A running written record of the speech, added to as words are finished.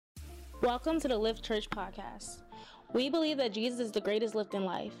Welcome to the Lift Church podcast. We believe that Jesus is the greatest lift in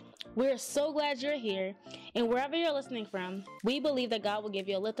life. We're so glad you're here, and wherever you're listening from, we believe that God will give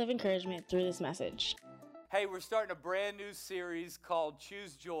you a lift of encouragement through this message. Hey, we're starting a brand new series called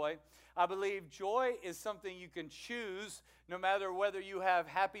Choose Joy. I believe joy is something you can choose no matter whether you have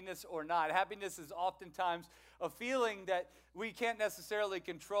happiness or not. Happiness is oftentimes a feeling that we can't necessarily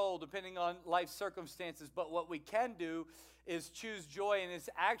control depending on life circumstances, but what we can do is choose joy, and it's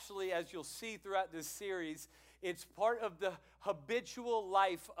actually, as you'll see throughout this series, it's part of the habitual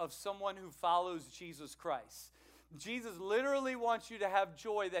life of someone who follows Jesus Christ. Jesus literally wants you to have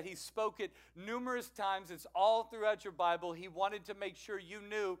joy, that he spoke it numerous times. It's all throughout your Bible. He wanted to make sure you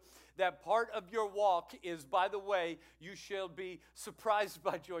knew that part of your walk is, by the way, you shall be surprised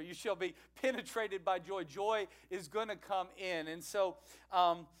by joy. You shall be penetrated by joy. Joy is going to come in. And so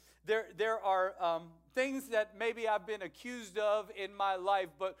there are things that maybe I've been accused of in my life,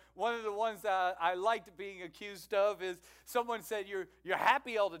 but one of the ones that I liked being accused of is someone said, you're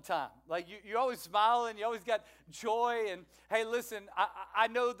happy all the time. Like you're always smiling, you always got joy. And hey, listen, I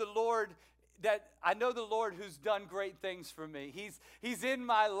know the Lord who's done great things for me. He's in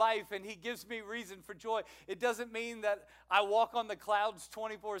my life, and he gives me reason for joy. It doesn't mean that I walk on the clouds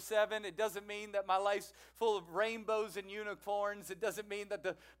 24/7. It doesn't mean that my life's full of rainbows and unicorns. It doesn't mean that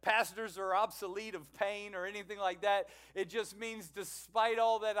the pastors are obsolete of pain or anything like that. It just means despite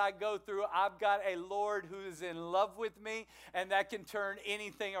all that I go through, I've got a Lord who is in love with me, and that can turn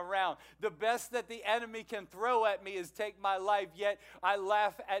anything around. The best that the enemy can throw at me is take my life, yet I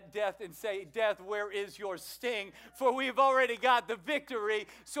laugh at death and say, death, where is your sting? For we've already got the victory.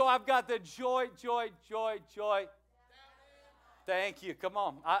 So I've got the joy. Thank you. Come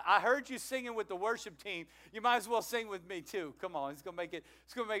on. I heard you singing with the worship team. You might as well sing with me too. Come on. It's gonna make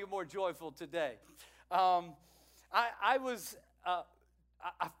it more joyful today. I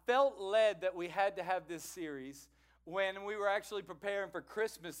felt led that we had to have this series when we were actually preparing for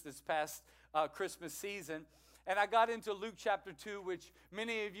Christmas this past Christmas season. And I got into Luke chapter 2, which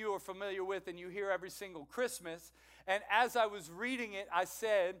many of you are familiar with and you hear every single Christmas. And as I was reading it, I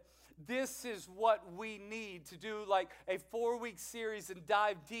said, this is what we need to do, like a 4-week series and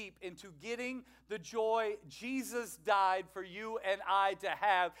dive deep into getting the joy Jesus died for you and I to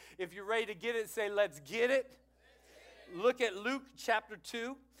have. If you're ready to get it, say, let's get it. Look at Luke chapter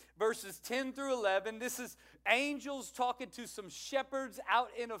 2, verses 10 through 11. This is angels talking to some shepherds out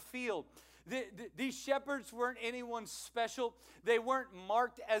in a field. These shepherds weren't anyone special. They weren't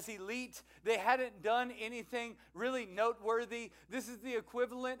marked as elite. They hadn't done anything really noteworthy. This is the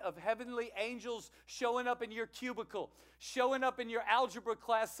equivalent of heavenly angels showing up in your cubicle, showing up in your algebra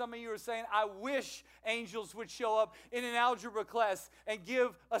class. Some of you are saying, I wish angels would show up in an algebra class and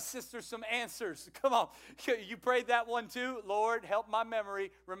give a sister some answers. Come on. You prayed that one too? Lord, help my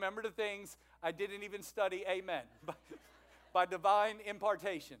memory. Remember the things I didn't even study. Amen. By divine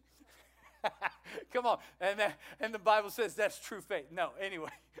impartation. Come on. And the Bible says that's true faith. No,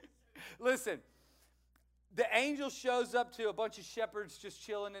 anyway. Listen, the angel shows up to a bunch of shepherds just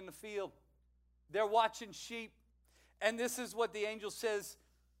chilling in the field. They're watching sheep. And this is what the angel says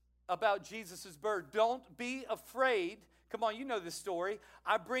about Jesus' birth. Don't be afraid. Come on, you know this story.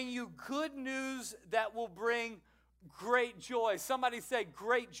 I bring you good news that will bring great joy. Somebody say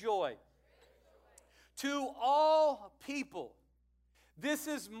great joy. To all people. This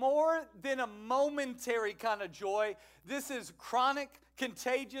is more than a momentary kind of joy. This is chronic,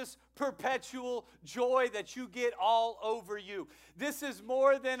 contagious, perpetual joy that you get all over you. This is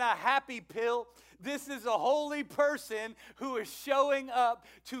more than a happy pill. This is a holy person who is showing up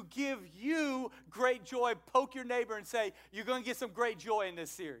to give you great joy. Poke your neighbor and say, you're going to get some great joy in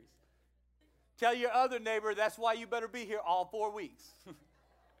this series. Tell your other neighbor, that's why you better be here all 4 weeks.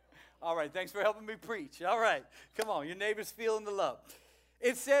 All right, thanks for helping me preach. All right, come on, your neighbor's feeling the love.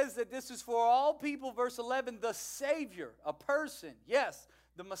 It says that this is for all people, verse 11, the Savior, a person, yes,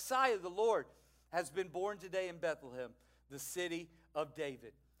 the Messiah, the Lord, has been born today in Bethlehem, the city of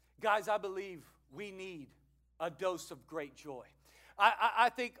David. Guys, I believe we need a dose of great joy.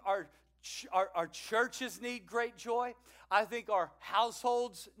 I think our churches need great joy. I think our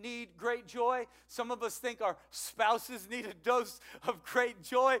households need great joy. Some of us think our spouses need a dose of great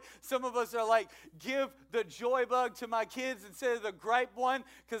joy. Some of us are like, give the joy bug to my kids instead of the gripe one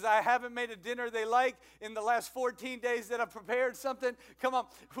because I haven't made a dinner they like in the last 14 days that I've prepared something. Come on,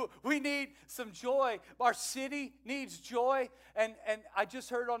 we need some joy. Our city needs joy. And I just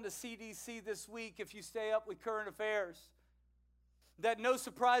heard on the CDC this week, if you stay up with current affairs, that no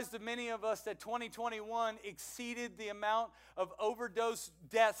surprise to many of us that 2021 exceeded the amount of overdose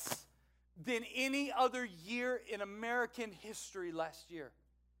deaths than any other year in American history last year.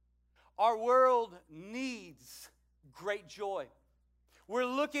 Our world needs great joy.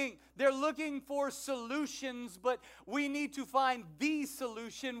 They're looking for solutions, but we need to find the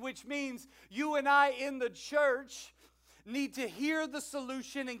solution, which means you and I in the church need to hear the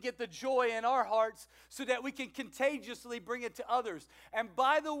solution and get the joy in our hearts so that we can contagiously bring it to others. And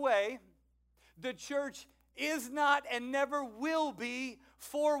by the way, the church is not and never will be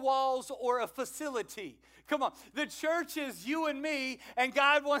four walls or a facility. Come on. The church is you and me, and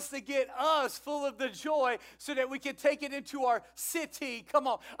God wants to get us full of the joy so that we can take it into our city. Come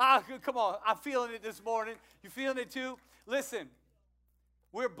on. Come on. I'm feeling it this morning. You feeling it too? Listen,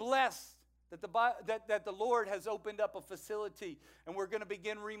 we're blessed that the Lord has opened up a facility, and we're going to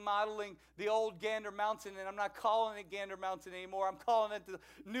begin remodeling the old Gander Mountain, and I'm not calling it Gander Mountain anymore. I'm calling it the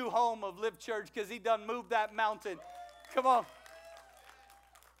new home of Live Church because he done moved that mountain. Come on.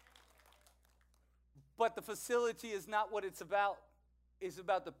 But the facility is not what it's about. It's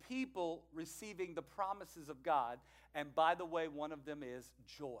about the people receiving the promises of God, and by the way, one of them is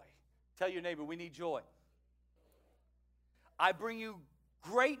joy. Tell your neighbor, we need joy. I bring you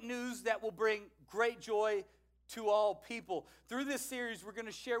great news that will bring great joy to all people. Through this series, we're going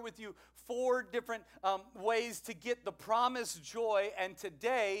to share with you 4 different ways to get the promised joy. And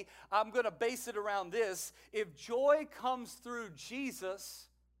today, I'm going to base it around this. If joy comes through Jesus,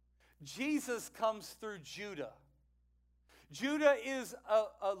 Jesus comes through Judah. Judah is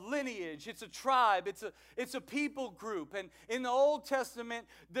a lineage, it's a tribe, it's a people group. And in the Old Testament,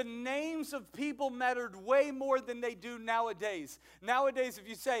 the names of people mattered way more than they do nowadays. Nowadays, if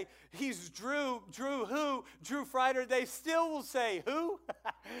you say, he's Drew who? Drew Frieder, they still will say, who?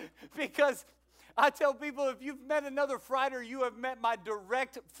 Because I tell people, if you've met another Frieder, you have met my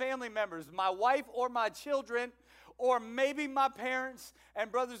direct family members, my wife or my children, or maybe my parents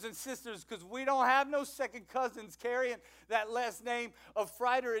and brothers and sisters, because we don't have no second cousins carrying that last name of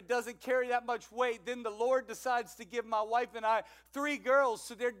Frieder. It doesn't carry that much weight. Then the Lord decides to give my wife and I 3 girls,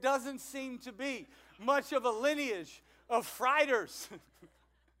 so there doesn't seem to be much of a lineage of Frieders.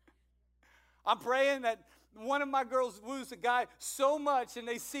 I'm praying that one of my girls woos a guy so much, and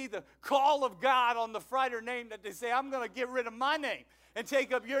they see the call of God on the Frieder name that they say, I'm going to get rid of my name and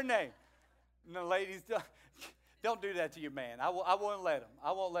take up your name. And the ladies don't do that to your man. I won't let him.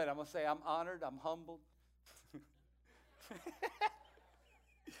 I won't let him. I'm going to say, I'm honored. I'm humbled.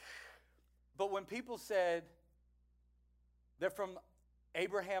 But when people said they're from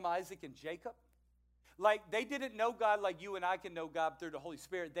Abraham, Isaac, and Jacob, like they didn't know God like you and I can know God through the Holy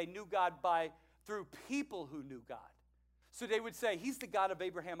Spirit. They knew God through people who knew God. So they would say, he's the God of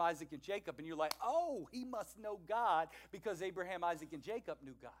Abraham, Isaac, and Jacob. And you're like, oh, he must know God because Abraham, Isaac, and Jacob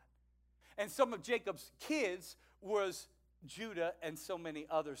knew God. And some of Jacob's kids was Judah and so many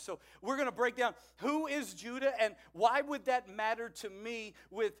others. So we're going to break down who is Judah and why would that matter to me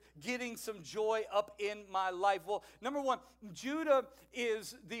with getting some joy up in my life. Well, number one, Judah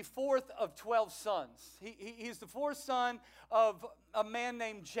is the 4th of 12 sons. He's the 4th son of a man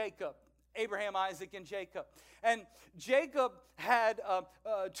named Jacob. Abraham, Isaac, and Jacob. And Jacob had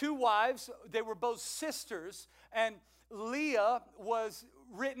 2 wives. They were both sisters. And Leah was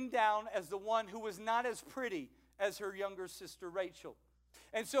written down as the one who was not as pretty as her younger sister Rachel.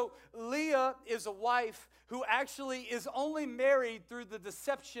 And so Leah is a wife who actually is only married through the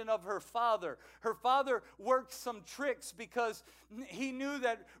deception of her father. Her father worked some tricks because he knew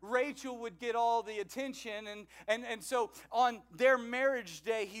that Rachel would get all the attention. And so on their marriage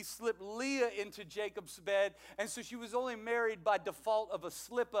day, he slipped Leah into Jacob's bed. And so she was only married by default of a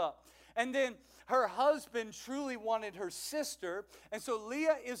slip up. And then her husband truly wanted her sister. And so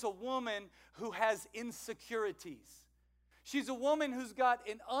Leah is a woman who has insecurities. She's a woman who's got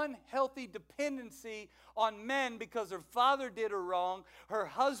an unhealthy dependency on men because her father did her wrong. Her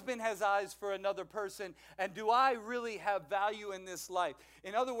husband has eyes for another person. And do I really have value in this life?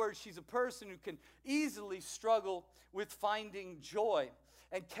 In other words, she's a person who can easily struggle with finding joy.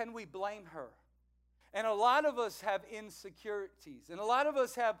 And can we blame her? And a lot of us have insecurities. And a lot of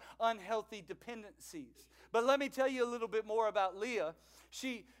us have unhealthy dependencies. But let me tell you a little bit more about Leah.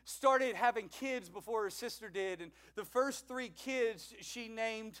 She started having kids before her sister did. And the first 3 kids she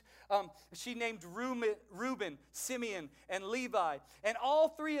named Reuben, Simeon, and Levi. And all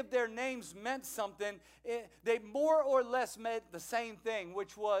 3 of their names meant something. They more or less meant the same thing,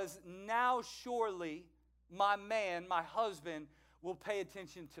 which was, now surely my man, my husband, will pay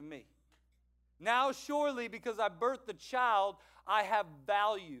attention to me. Now surely, because I birthed the child, I have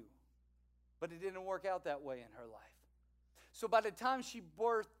value. But it didn't work out that way in her life. So by the time she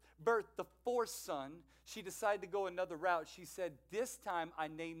birthed the 4th son, she decided to go another route. She said, this time I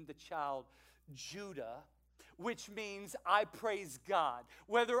named the child Judah, which means I praise God.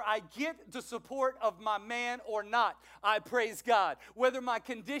 Whether I get the support of my man or not, I praise God. Whether my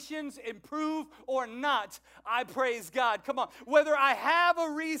conditions improve or not, I praise God. Come on. Whether I have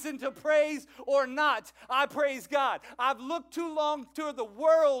a reason to praise or not, I praise God. I've looked too long to the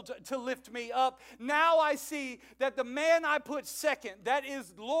world to lift me up. Now I see that the man I put second, that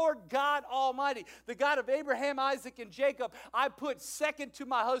is Lord God Almighty, the God of Abraham, Isaac, and Jacob, I put second to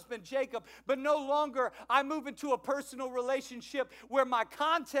my husband Jacob. But no longer I move into a personal relationship where my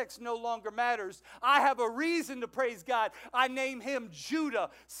context no longer matters. I have a reason to praise God. I name him Judah.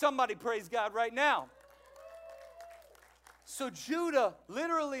 Somebody praise God right now. So Judah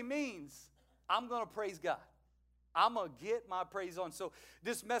literally means I'm going to praise God. I'm going to get my praise on. So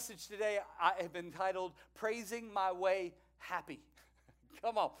this message today I have entitled Praising My Way Happy.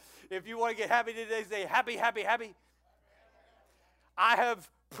 Come on. If you want to get happy today, say happy, happy, happy. I have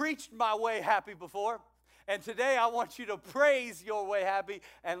preached my way happy before, and today I want you to praise your way happy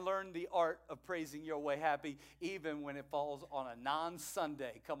and learn the art of praising your way happy even when it falls on a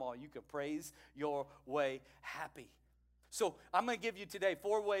non-Sunday. Come on, you can praise your way happy. So I'm going to give you today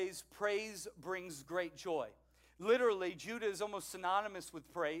 4 ways praise brings great joy. Literally, Judah is almost synonymous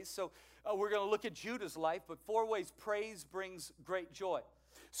with praise, so we're going to look at Judah's life, but 4 ways praise brings great joy.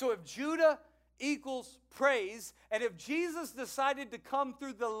 So if Judah equals praise, and if Jesus decided to come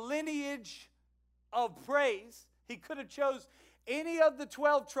through the lineage of praise, he could have chose any of the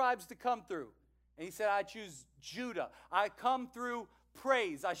 12 tribes to come through. And he said, I choose Judah. I come through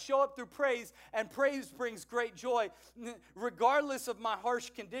praise. I show up through praise, and praise brings great joy. Regardless of my harsh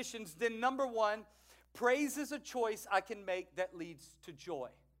conditions, then number 1, praise is a choice I can make that leads to joy.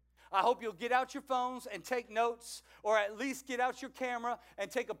 I hope you'll get out your phones and take notes, or at least get out your camera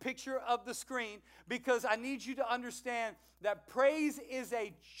and take a picture of the screen, because I need you to understand that praise is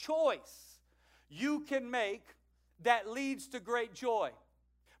a choice you can make that leads to great joy.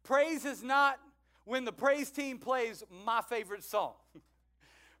 Praise is not when the praise team plays my favorite song.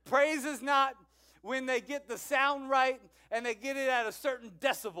 Praise is not when they get the sound right and they get it at a certain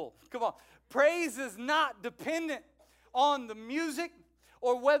decibel. Come on. Praise is not dependent on the music,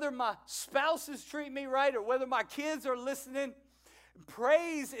 or whether my spouses treat me right, or whether my kids are listening.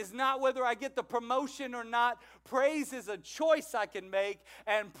 Praise is not whether I get the promotion or not. Praise is a choice I can make,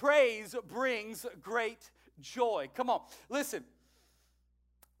 and praise brings great joy. Come on, listen.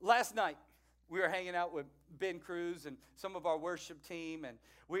 Last night, we were hanging out with Ben Cruz and some of our worship team, and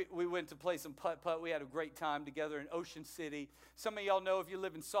we went to play some putt-putt. We had a great time together in Ocean City. Some of y'all know, if you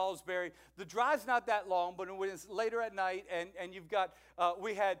live in Salisbury, the drive's not that long, but when it's later at night, and you've got,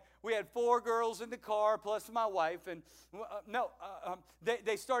 we had 4 girls in the car, plus my wife, and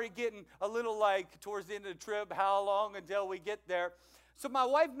they started getting a little like, towards the end of the trip, how long until we get there? So my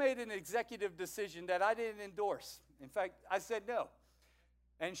wife made an executive decision that I didn't endorse. In fact, I said no.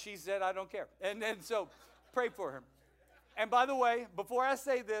 And she said, I don't care. And so pray for her. And by the way, before I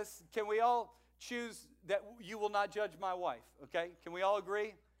say this, can we all choose that you will not judge my wife, okay? Can we all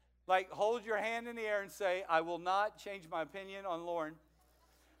agree? Like, hold your hand in the air and say, I will not change my opinion on Lauren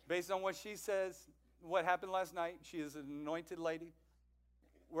based on what she says, what happened last night. She is an anointed lady.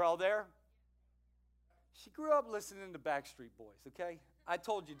 We're all there? She grew up listening to Backstreet Boys, okay? I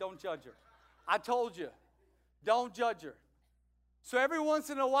told you, don't judge her. I told you, don't judge her. So every once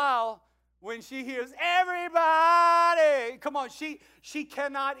in a while, when she hears everybody, come on, she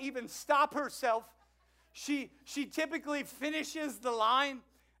cannot even stop herself. She typically finishes the line,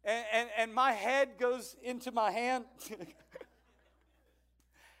 and my head goes into my hand.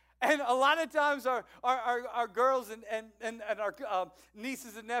 And a lot of times our girls and our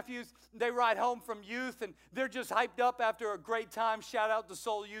nieces and nephews, they ride home from youth, and they're just hyped up after a great time. Shout out to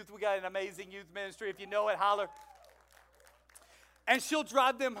Soul Youth. We got an amazing youth ministry. If you know it, holler. And she'll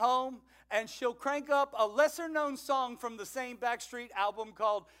drive them home, and she'll crank up a lesser-known song from the same Backstreet album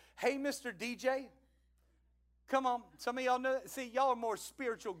called Hey, Mr. DJ. Come on. Some of y'all know. See, y'all are more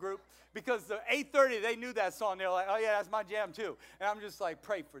spiritual group, because the 8:30, they knew that song. They're like, oh, yeah, that's my jam, too. And I'm just like,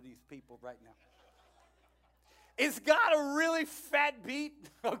 pray for these people right now. It's got a really fat beat,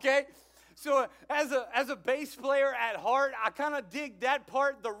 okay? So as a bass player at heart, I kind of dig that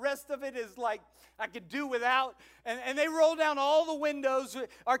part. The rest of it is like I could do without. And they roll down all the windows.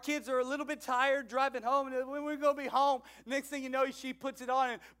 Our kids are a little bit tired driving home. And when we're going to be home, next thing you know, she puts it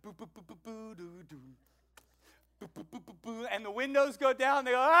on and boo, boo, boo, boo, boo, doo, doo. And the windows go down.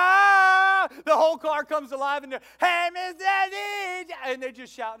 They go, ah! The whole car comes alive, and they're, hey, Miss Daddy! And they're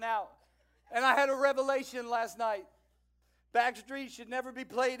just shouting out. And I had a revelation last night. Backstreet should never be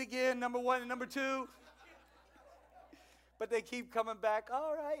played again, number 1 and number 2. But they keep coming back.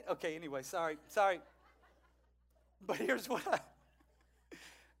 All right. Okay, anyway, sorry. But here's what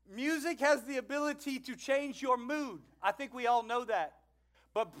music has the ability to change your mood. I think we all know that.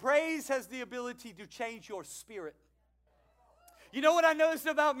 But praise has the ability to change your spirit. You know what I noticed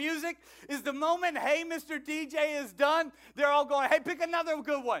about music? Is the moment, hey, Mr. DJ is done, they're all going, hey, pick another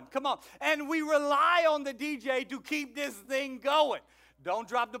good one. Come on. And we rely on the DJ to keep this thing going. Don't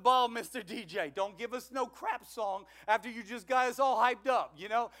drop the ball, Mr. DJ. Don't give us no crap song after you just got us all hyped up, you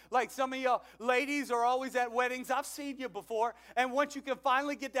know? Like some of y'all ladies are always at weddings. I've seen you before. And once you can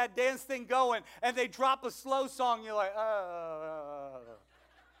finally get that dance thing going and they drop a slow song, you're like,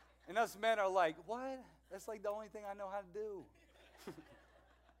 And us men are like, what? That's like the only thing I know how to do.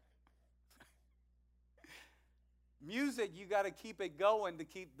 Music, you got to keep it going to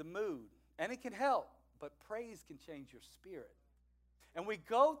keep the mood. And it can help, but praise can change your spirit. And we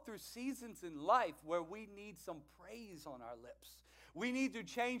go through seasons in life where we need some praise on our lips. We need to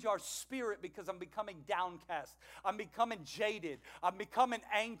change our spirit because I'm becoming downcast. I'm becoming jaded. I'm becoming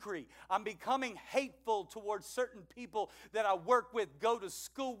angry. I'm becoming hateful towards certain people that I work with, go to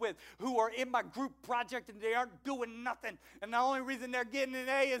school with, who are in my group project and they aren't doing nothing. And the only reason they're getting an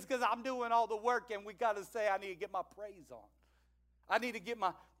A is because I'm doing all the work, and we got to say I need to get my praise on. I need to get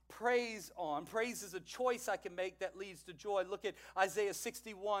my praise on. Praise is a choice I can make that leads to joy. Look at Isaiah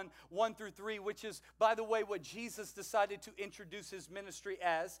 61, 1 through 3, which is, by the way, what Jesus decided to introduce his ministry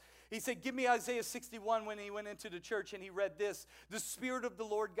as. He said, give me Isaiah 61 when he went into the church, and he read this. The Spirit of the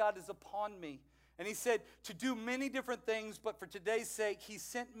Lord God is upon me. And he said, to do many different things, but for today's sake, he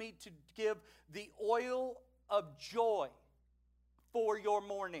sent me to give the oil of joy for your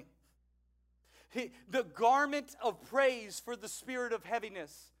mourning. The garment of praise for the spirit of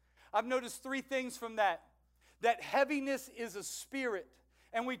heaviness. I've noticed three things from that. That heaviness is a spirit.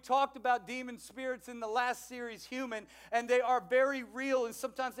 And we talked about demon spirits in the last series, Human, and they are very real. And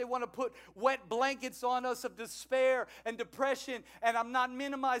sometimes they want to put wet blankets on us of despair and depression. And I'm not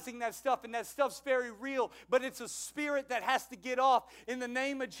minimizing that stuff, and that stuff's very real. But it's a spirit that has to get off in the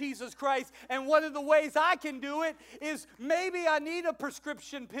name of Jesus Christ. And one of the ways I can do it is maybe I need a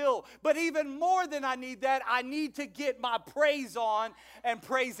prescription pill. But even more than I need that, I need to get my praise on and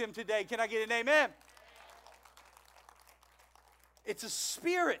praise Him today. Can I get an amen? It's a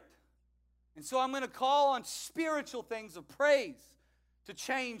spirit. And so I'm going to call on spiritual things of praise to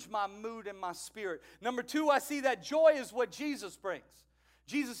change my mood and my spirit. Number two, I see that joy is what Jesus brings.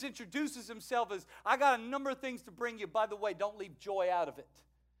 Jesus introduces himself as, I got a number of things to bring you. By the way, don't leave joy out of it.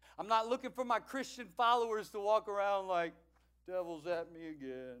 I'm not looking for my Christian followers to walk around like, devil's at me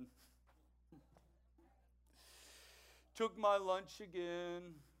again. Took my lunch again.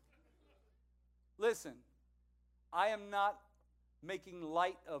 Listen, I am not making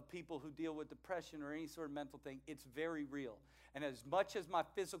light of people who deal with depression or any sort of mental thing. It's very real. And as much as my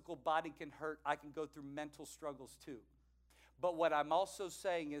physical body can hurt, I can go through mental struggles too. But what I'm also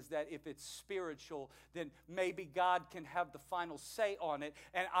saying is that if it's spiritual, then maybe God can have the final say on it,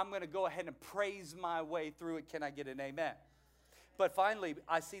 and I'm going to go ahead and praise my way through it. Can I get an amen? But finally,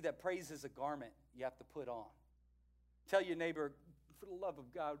 I see that praise is a garment you have to put on. Tell your neighbor, for the love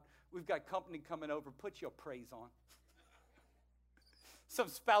of God, we've got company coming over. Put your praise on. Some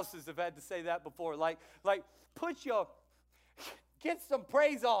spouses have had to say that before. Like, get some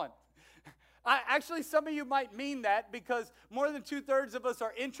praise on. Actually, some of you might mean that because more than 2/3 of us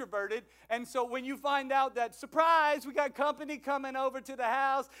are introverted. And so when you find out that, surprise, we got company coming over to the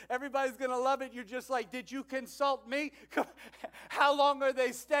house, everybody's going to love it, you're just like, did you consult me? How long are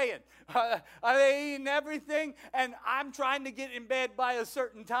they staying? Are they eating everything? And I'm trying to get in bed by a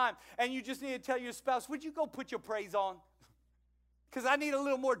certain time. And you just need to tell your spouse, would you go put your praise on? Because I need a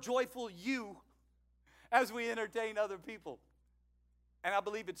little more joyful you as we entertain other people. And I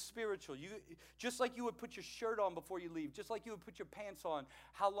believe it's spiritual. Just like you would put your shirt on before you leave, just like you would put your pants on,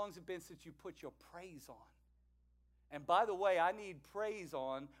 how long has it been since you put your praise on? And by the way, I need praise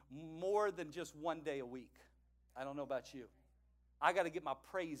on more than just one day a week. I don't know about you. I got to get my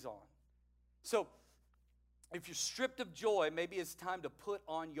praise on. So if you're stripped of joy, maybe it's time to put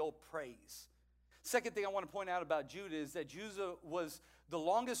on your praise. Second thing I want to point out about Judah is that Judah was the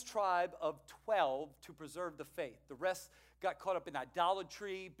longest tribe of 12 to preserve the faith. The rest got caught up in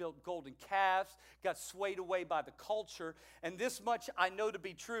idolatry, built golden calves, got swayed away by the culture. And this much I know to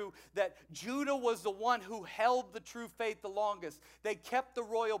be true, that Judah was the one who held the true faith the longest. They kept the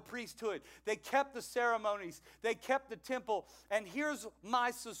royal priesthood. They kept the ceremonies. They kept the temple. And here's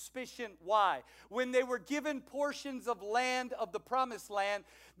my suspicion why. When they were given portions of land of the promised land,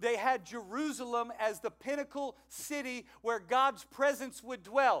 they had Jerusalem as the pinnacle city where God's presence would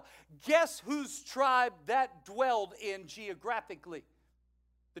dwell. Guess whose tribe that dwelled in geographically?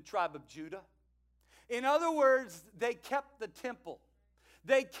 The tribe of Judah. In other words, they kept the temple.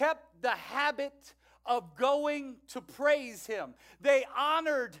 They kept the habit of going to praise him. They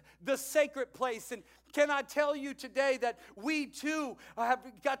honored the sacred place. And can I tell you today that we too have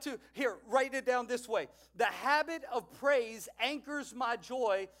got to, here, write it down this way. The habit of praise anchors my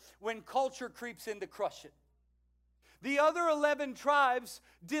joy when culture creeps in to crush it. The other 11 tribes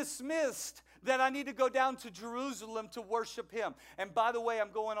dismissed that I need to go down to Jerusalem to worship him. And by the way,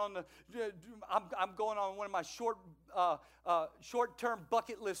 I'm going on one of my short-term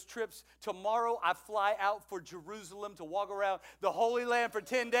bucket list trips. Tomorrow I fly out for Jerusalem to walk around the Holy Land for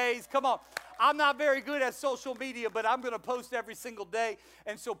 10 days. Come on. I'm not very good at social media, but I'm going to post every single day.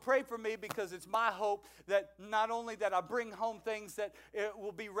 And so pray for me, because it's my hope that not only that I bring home things that it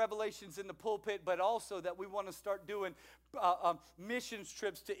will be revelations in the pulpit, but also that we want to start doing missions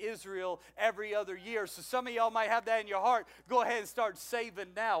trips to Israel every other year. So some of y'all might have that in your heart. Go ahead and start saving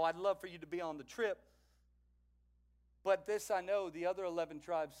now. I'd love for you to be on the trip. But this I know, the other 11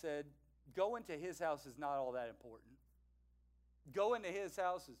 tribes said, going to his house is not all that important. Going to his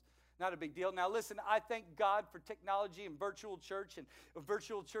house is not a big deal. Now listen, I thank God for technology and virtual church, and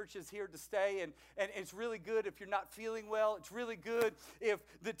virtual church is here to stay, and it's really good if you're not feeling well. It's really good if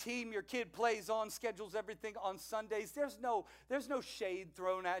the team your kid plays on schedules everything on Sundays. There's no shade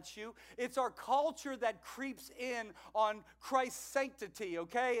thrown at you. It's our culture that creeps in on Christ's sanctity,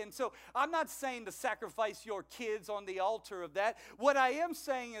 okay? And so I'm not saying to sacrifice your kids on the altar of that. What I am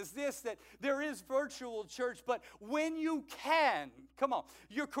saying is this, that there is virtual church, but when you can, come on,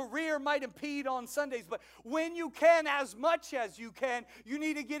 your career might impede on Sundays, but when you can, as much as you can, you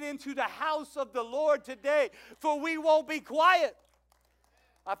need to get into the house of the Lord today, for we won't be quiet.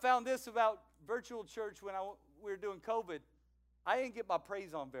 I found this about virtual church when we were doing COVID. I didn't get my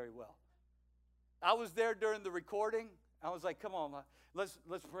praise on very well. I was there during the recording. I was like, come on, let's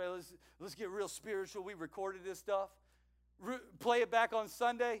pray. Let's get real spiritual. We recorded this stuff. Play it back on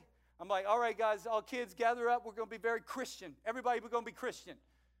Sunday. I'm like, all right, guys, all kids, gather up. We're going to be very Christian. Everybody, we're going to be Christian.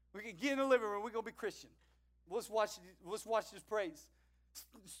 We can get in the living room. We're going to be Christian. Let's watch this praise.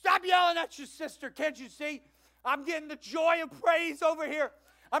 Stop yelling at your sister. Can't you see? I'm getting the joy of praise over here.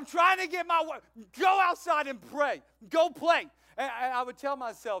 I'm trying to get my work. Go outside and pray. Go play. And I would tell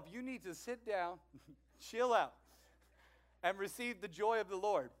myself, you need to sit down, chill out, and receive the joy of the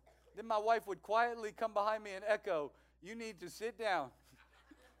Lord. Then my wife would quietly come behind me and echo, you need to sit down,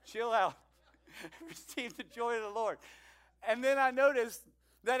 chill out, receive the joy of the Lord. And then I noticed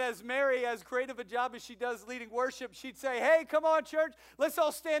that as Mary, as creative a job as she does leading worship, she'd say, hey, come on, church, let's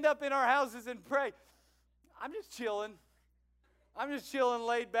all stand up in our houses and pray. I'm just chilling,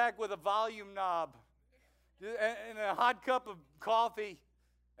 laid back with a volume knob and a hot cup of coffee.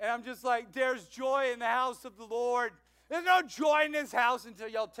 And I'm just like, there's joy in the house of the Lord. There's no joy in this house until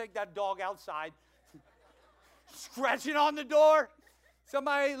y'all take that dog outside. Scratching on the door.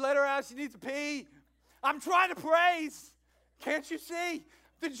 Somebody let her out, she needs to pee. I'm trying to praise. Can't you see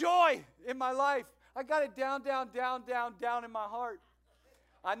the joy in my life? I got it down in my heart.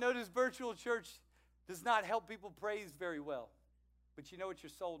 I know this virtual church does not help people praise very well. But you know what your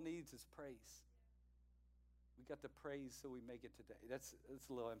soul needs is praise. We got the praise so we make it today. That's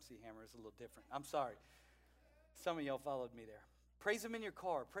a little MC Hammer. It's a little different. I'm sorry. Some of y'all followed me there. Praise him in your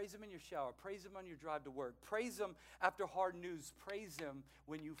car. Praise him in your shower. Praise him on your drive to work. Praise him after hard news. Praise him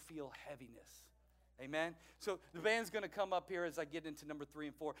when you feel heaviness. Amen? So the band's going to come up here as I get into number 3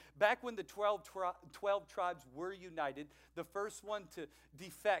 and 4. Back when the 12 tribes were united, the first one to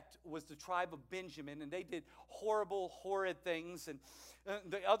defect was the tribe of Benjamin, and they did horrid things. And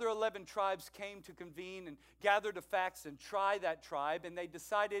the other 11 tribes came to convene and gather the facts and try that tribe, and they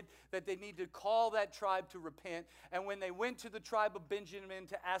decided that they need to call that tribe to repent. And when they went to the tribe of Benjamin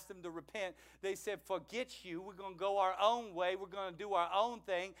to ask them to repent, they said, forget you, we're going to go our own way, we're going to do our own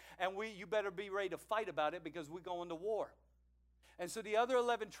thing, and you better be ready to fight about it because we're going to war. And so the other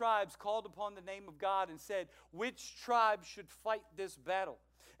 11 tribes called upon the name of God and said, which tribe should fight this battle?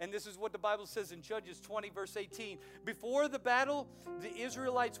 And this is what the Bible says in Judges 20, verse 18. Before the battle, the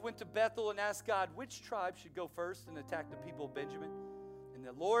Israelites went to Bethel and asked God, which tribe should go first and attack the people of Benjamin? And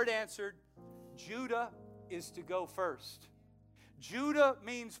the Lord answered, Judah is to go first. Judah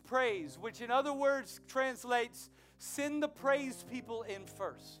means praise, which in other words translates, send the praise people in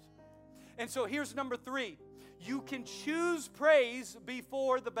first. And so here's number 3. You can choose praise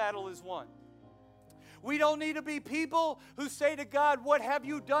before the battle is won. We don't need to be people who say to God, what have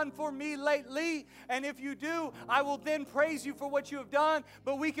you done for me lately? And if you do, I will then praise you for what you have done.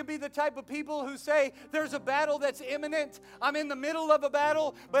 But we can be the type of people who say, there's a battle that's imminent. I'm in the middle of a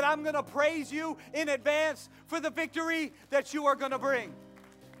battle, but I'm going to praise you in advance for the victory that you are going to bring.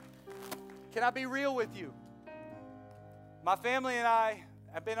 Can I be real with you? My family and I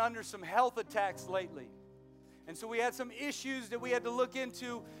have been under some health attacks lately. And so we had some issues that we had to look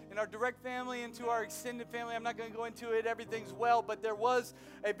into in our direct family, into our extended family. I'm not going to go into it. Everything's well. But there was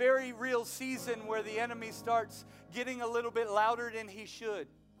a very real season where the enemy starts getting a little bit louder than he should.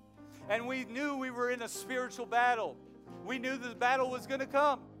 And we knew we were in a spiritual battle. We knew the battle was going to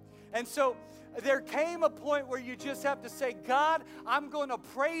come. And so there came a point where you just have to say, God, I'm going to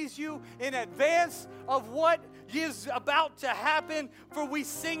praise you in advance of what is about to happen. For we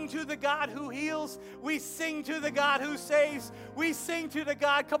sing to the God who heals. We sing to the God who saves. We sing to the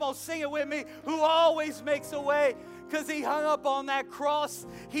God, come on, sing it with me, who always makes a way. Because he hung up on that cross.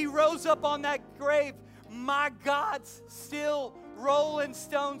 He rose up on that grave. My God's still rolling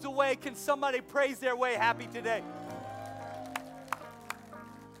stones away. Can somebody praise their way happy today?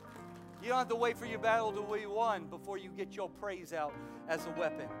 You don't have to wait for your battle to be won before you get your praise out as a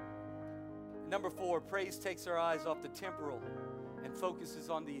weapon. Number 4, praise takes our eyes off the temporal and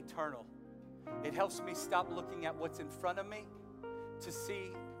focuses on the eternal. It helps me stop looking at what's in front of me to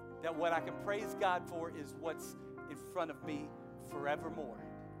see that what I can praise God for is what's in front of me forevermore.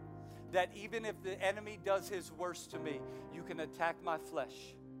 That even if the enemy does his worst to me, you can attack my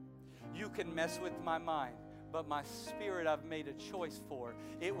flesh. You can mess with my mind. But my spirit I've made a choice for.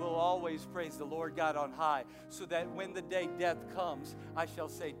 It will always praise the Lord God on high, so that when the day death comes, I shall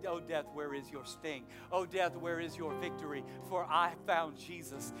say, oh, death, where is your sting? Oh, death, where is your victory? For I found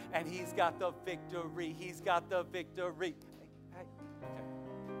Jesus, and he's got the victory. He's got the victory. Hey. Okay.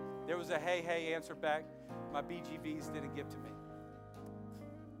 There was a hey answer back. My BGVs didn't give to me.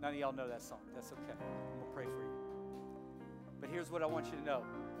 None of y'all know that song. That's okay. I'm going to pray for you. But here's what I want you to know.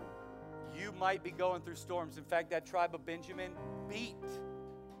 You might be going through storms. In fact, that tribe of Benjamin beat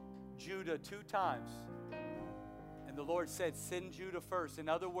Judah 2 times. And the Lord said, send Judah first. In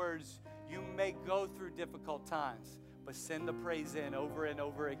other words, you may go through difficult times, but send the praise in over and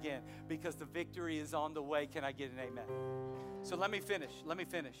over again, because the victory is on the way. Can I get an amen? So let me finish.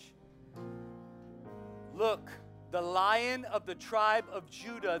 Look, the Lion of the tribe of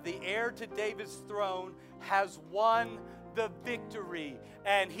Judah, the heir to David's throne, has won the victory,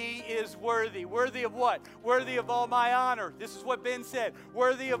 and he is worthy. Worthy of what? Worthy of all my honor. This is what Ben said.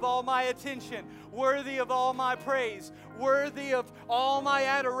 Worthy of all my attention. Worthy of all my praise. Worthy of all my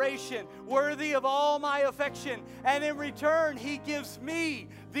adoration. Worthy of all my affection. And in return, he gives me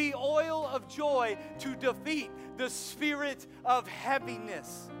the oil of joy to defeat the spirit of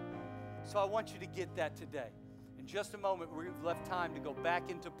heaviness. So I want you to get that today. In just a moment, we've left time to go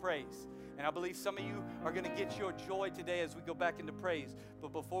back into praise. And I believe some of you are going to get your joy today as we go back into praise.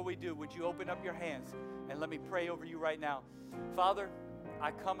 But before we do, would you open up your hands and let me pray over you right now. Father,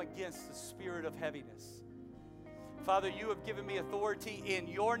 I come against the spirit of heaviness. Father, you have given me authority in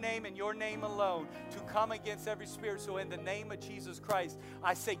your name and your name alone to come against every spirit. So in the name of Jesus Christ,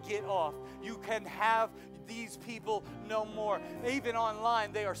 I say get off. You can have these people no more. Even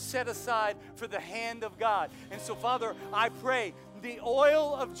online, they are set aside for the hand of God. And so, Father, I pray the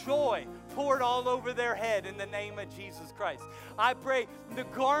oil of joy poured all over their head in the name of Jesus Christ. I pray the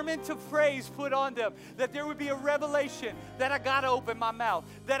garment of praise put on them, that there would be a revelation that I got to open my mouth,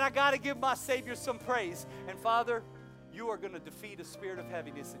 that I got to give my Savior some praise. And Father, you are going to defeat a spirit of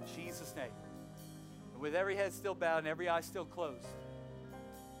heaviness in Jesus' name. And with every head still bowed and every eye still closed,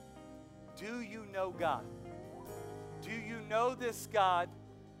 do you know God? Do you know this God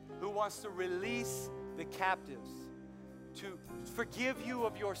who wants to release the captives, to forgive you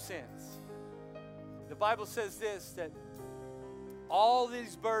of your sins? The Bible says this, that all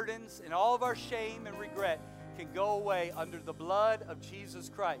these burdens and all of our shame and regret can go away under the blood of Jesus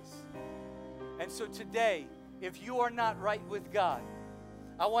Christ. And so today, if you are not right with God,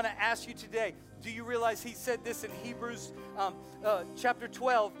 I want to ask you today, do you realize he said this in Hebrews chapter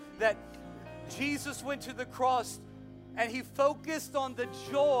 12, that Jesus went to the cross and he focused on the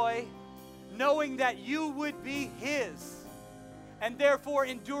joy, knowing that you would be his, and therefore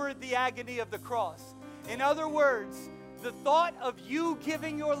endured the agony of the cross. In other words, the thought of you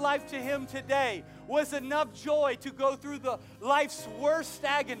giving your life to him today was enough joy to go through the life's worst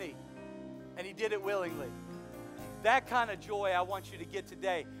agony, and he did it willingly. That kind of joy I want you to get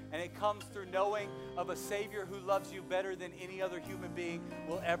today, and it comes through knowing of a Savior who loves you better than any other human being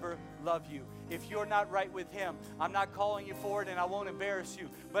will ever love you. If you're not right with him, I'm not calling you for it, and I won't embarrass you,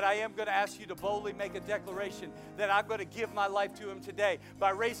 but I am going to ask you to boldly make a declaration that I'm going to give my life to him today by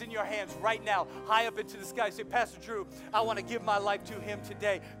raising your hands right now, high up into the sky. Say, Pastor Drew, I want to give my life to him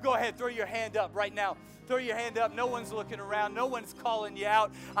today. Go ahead, throw your hand up right now. Throw your hand up. No one's looking around. No one's calling you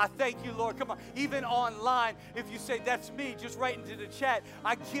out. I thank you, Lord. Come on. Even online, if you say, that's me, just write into the chat.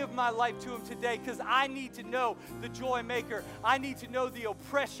 I give give my life to him today because I need to know the joy maker. I need to know the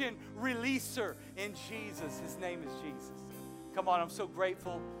oppression releaser in Jesus. His name is Jesus. Come on, I'm so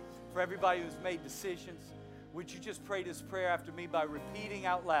grateful for everybody who's made decisions. Would you just pray this prayer after me by repeating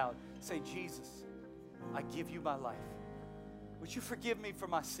out loud? Say, Jesus, I give you my life. Would you forgive me for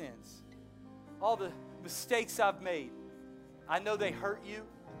my sins? All the mistakes I've made. I know they hurt you,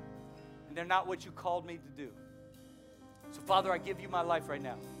 and they're not what you called me to do. So, Father, I give you my life right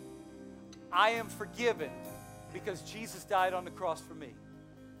now. I am forgiven because Jesus died on the cross for me.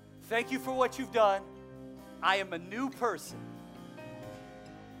 Thank you for what you've done. I am a new person.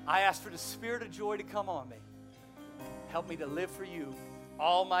 I ask for the spirit of joy to come on me. Help me to live for you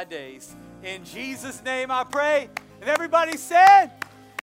all my days. In Jesus' name I pray. And everybody said,